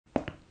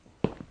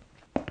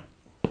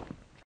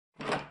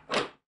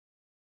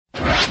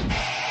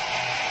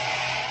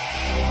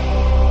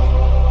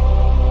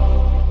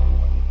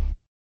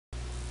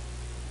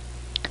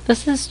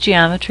This is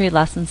Geometry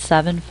Lesson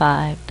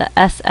 7.5, the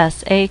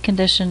SSA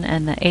condition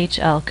and the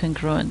HL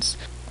congruence.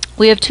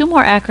 We have two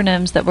more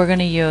acronyms that we're going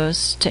to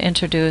use to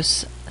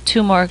introduce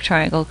two more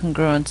triangle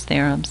congruence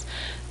theorems.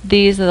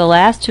 These are the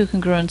last two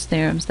congruence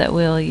theorems that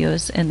we'll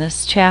use in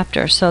this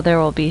chapter, so there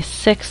will be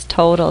 6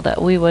 total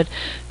that we would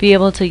be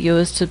able to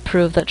use to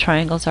prove that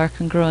triangles are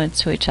congruent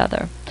to each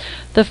other.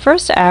 The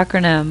first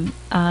acronym,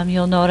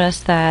 you'll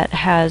notice that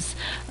has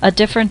a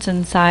difference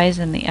in size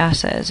in the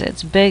S's.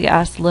 It's big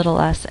S,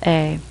 little s,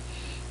 A.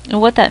 And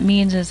what that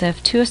means is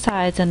if two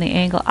sides and the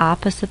angle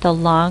opposite the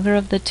longer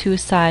of the two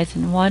sides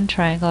in one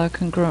triangle are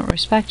congruent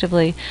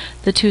respectively,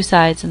 the two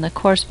sides and the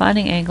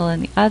corresponding angle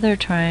in the other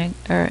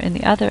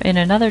in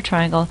another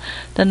triangle,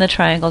 then the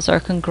triangles are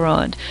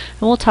congruent.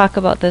 And we'll talk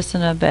about this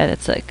in a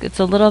bit. It's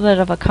a little bit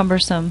of a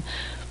cumbersome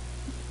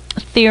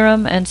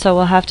theorem, and so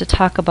we'll have to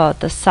talk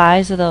about the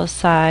size of those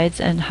sides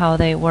and how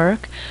they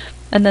work.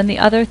 And then the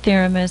other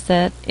theorem is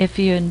that if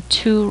you in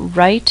two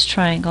right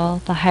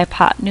triangle, the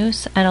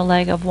hypotenuse and a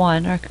leg of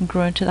one are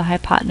congruent to the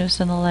hypotenuse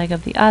and the leg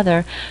of the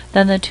other,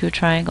 then the two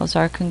triangles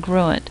are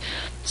congruent.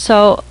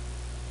 So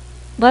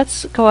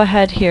let's go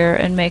ahead here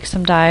and make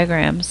some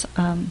diagrams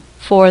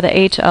for the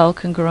HL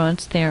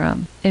congruence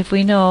theorem. If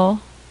we know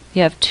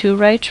you have two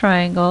right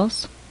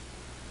triangles,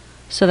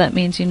 so that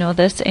means you know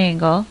this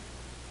angle.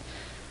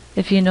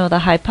 If you know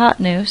the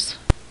hypotenuse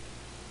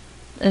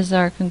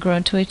are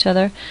congruent to each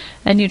other,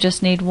 and you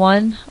just need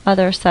one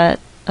other set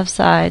of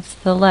sides,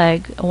 the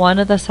leg, one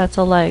of the sets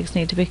of legs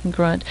need to be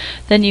congruent,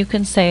 then you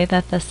can say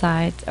that the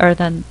sides, or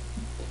then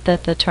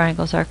that the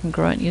triangles are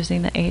congruent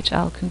using the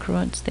HL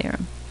congruence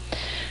theorem.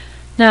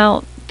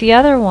 Now the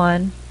other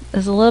one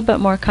is a little bit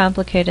more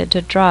complicated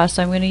to draw,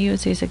 so I'm going to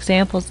use these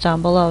examples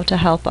down below to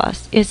help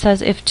us. It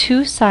says if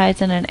two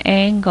sides and an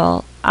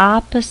angle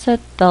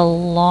opposite the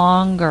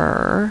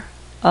longer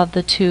of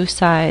the two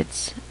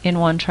sides in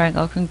one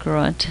triangle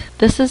congruent.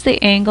 This is the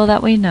angle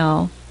that we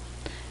know,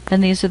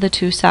 and these are the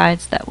two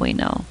sides that we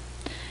know.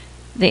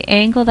 The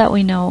angle that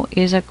we know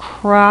is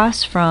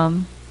across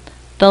from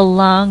the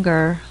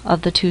longer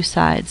of the two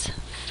sides.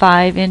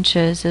 5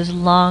 inches is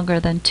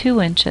longer than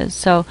 2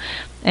 inches,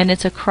 and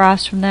it's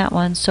across from that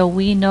one, so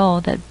we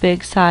know that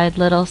big side,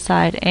 little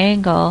side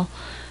angle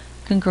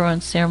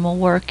congruence theorem will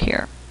work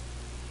here.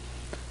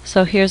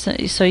 So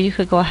so you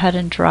could go ahead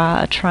and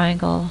draw a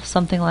triangle,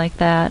 something like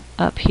that,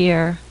 up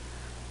here.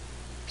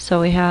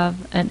 So we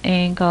have an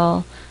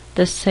angle,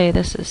 say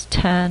this is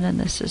 10 and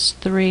this is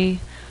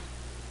 3,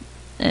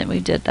 and we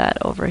did that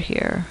over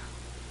here.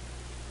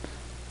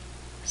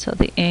 So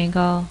the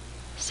angle,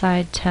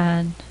 side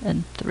 10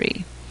 and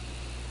 3.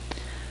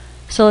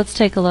 So let's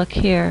take a look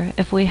here.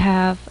 If we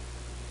have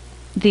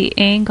the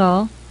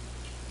angle,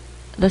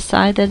 the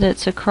side that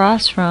it's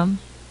across from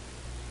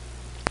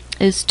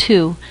is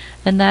 2,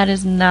 and that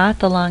is not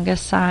the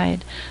longest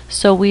side.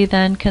 So we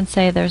then can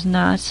say there's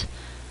not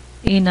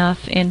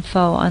enough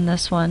info on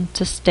this one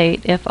to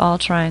state if all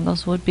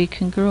triangles would be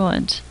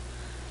congruent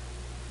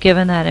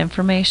given that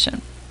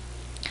information.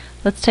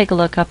 Let's take a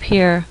look up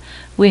here.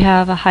 We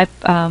have a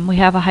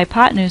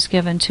hypotenuse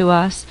given to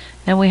us,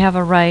 and we have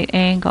a right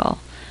angle,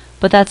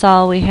 but that's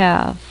all we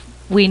have.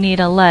 We need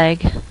a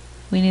leg.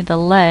 We need the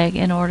leg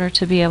in order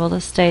to be able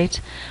to state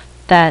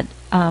that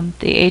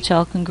the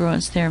HL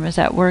congruence theorem is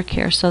at work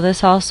here. So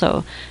this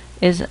also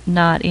is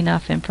not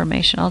enough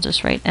information. I'll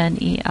just write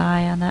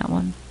NEI on that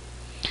one.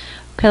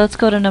 Okay, let's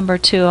go to number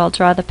 2. I'll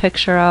draw the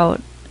picture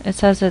out. It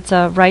says it's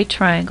a right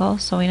triangle,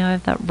 so we know I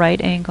have that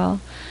right angle.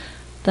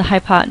 The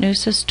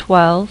hypotenuse is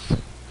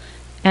 12,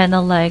 and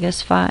the leg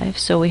is 5.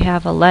 So we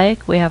have a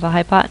leg, we have a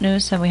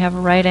hypotenuse, and we have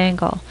a right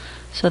angle.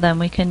 So then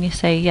we can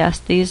say yes,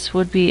 these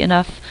would be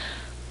enough.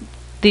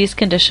 These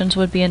conditions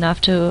would be enough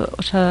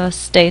to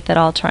state that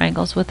all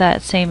triangles with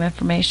that same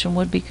information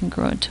would be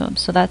congruent to them.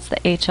 So that's the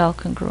HL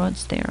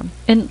congruence theorem.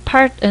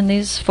 In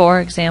these 4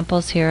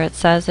 examples here, it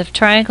says if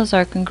triangles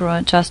are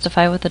congruent,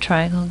 justify with the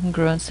triangle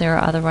congruence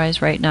theorem,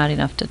 otherwise write not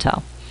enough to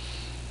tell.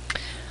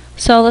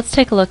 So let's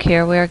take a look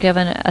here. We are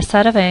given a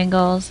set of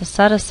angles, a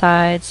set of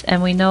sides,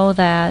 and we know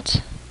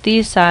that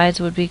these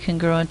sides would be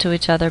congruent to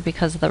each other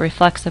because of the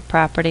reflexive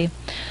property.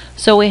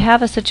 So we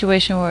have a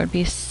situation where it would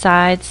be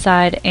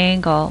side-side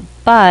angle,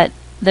 but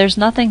there's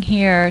nothing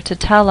here to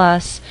tell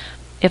us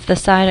if the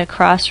side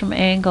across from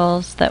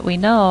angles that we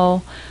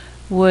know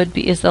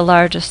is the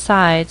largest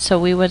side, so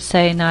we would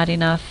say not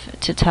enough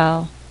to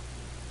tell.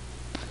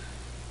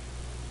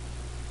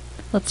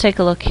 Let's take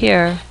a look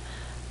here.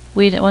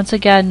 We once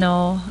again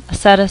know a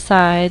set of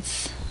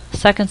sides.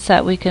 Second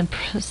set we can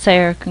say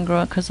are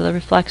congruent because of the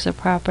reflexive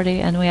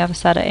property, and we have a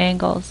set of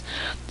angles.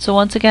 So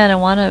once again I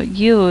want to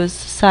use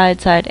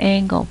side-side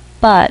angle,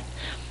 but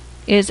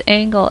is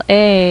angle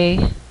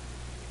A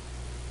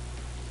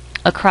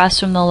across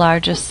from the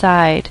largest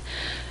side?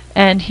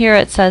 And here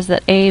it says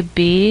that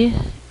AB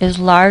is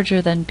larger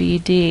than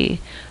BD,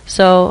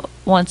 so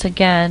once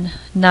again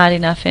not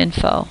enough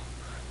info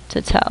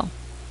to tell.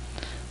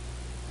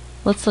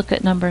 Let's look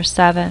at number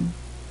 7.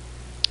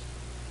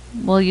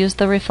 We'll use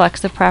the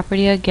reflexive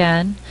property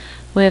again.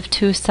 we have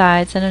two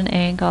sides and an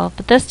angle,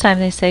 but this time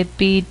they say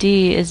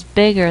BD is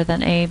bigger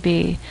than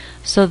AB.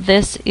 So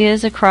this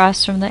is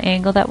across from the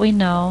angle that we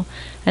know,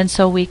 and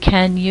so we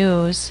can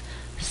use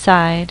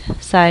side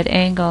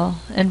angle.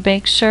 And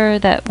make sure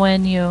that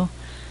when you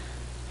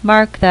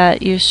mark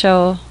that, you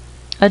show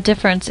a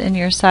difference in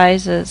your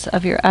sizes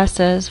of your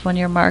S's when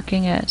you're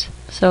marking it.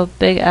 So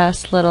big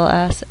S, little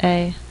s,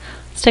 A.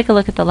 Let's take a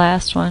look at the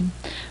last one.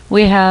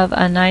 We have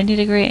a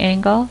 90-degree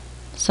angle,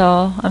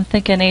 so I'm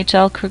thinking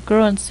HL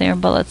congruence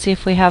theorem, but let's see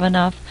if we have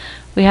enough.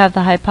 We have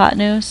the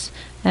hypotenuse,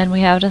 and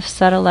we have a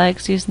set of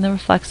legs using the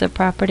reflexive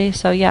property,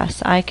 so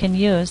yes, I can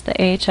use the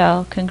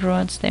HL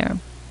congruence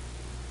theorem.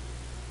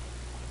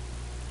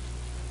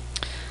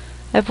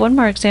 I have one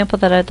more example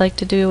that I'd like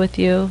to do with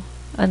you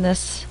on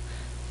this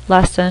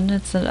lesson.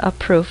 It's a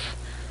proof.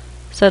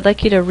 So I'd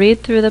like you to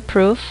read through the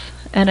proof,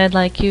 and I'd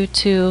like you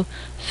to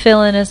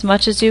fill in as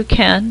much as you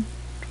can.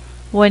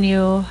 When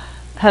you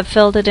have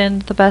filled it in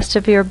the best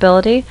of your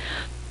ability,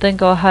 then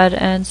go ahead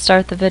and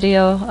start the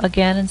video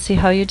again and see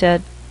how you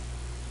did.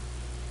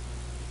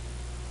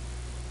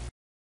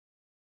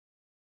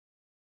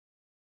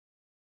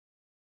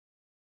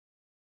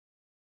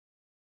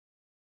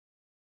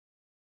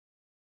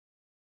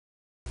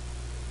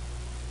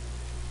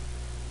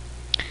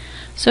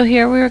 So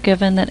here we are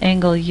given that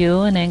angle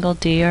U and angle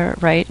D are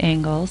at right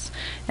angles,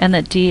 and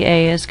that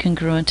DA is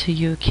congruent to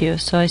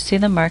UQ. So I see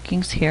the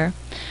markings here.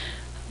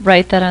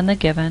 Write that on the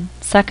given.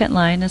 Second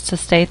line is to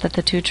state that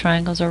the two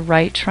triangles are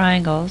right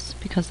triangles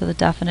because of the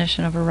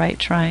definition of a right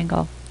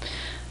triangle.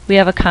 We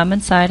have a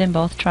common side in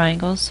both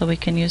triangles, so we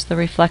can use the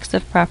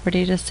reflexive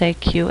property to say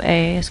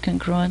QA is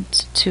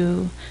congruent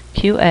to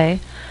QA.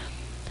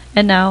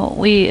 And now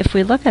if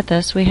we look at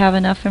this, we have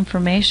enough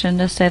information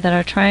to say that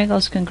our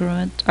triangles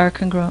are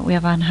congruent. We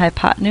have a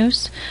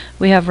hypotenuse,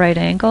 we have right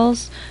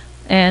angles,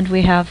 and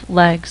we have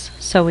legs.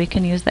 So we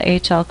can use the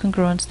HL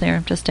congruence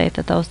theorem to state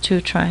that those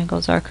two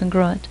triangles are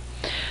congruent.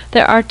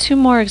 There are two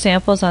more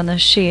examples on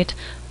this sheet,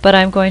 but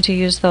I'm going to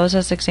use those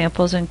as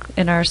examples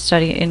in our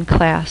study in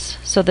class.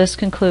 So this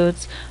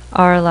concludes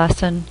our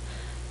lesson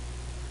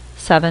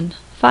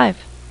 7.5.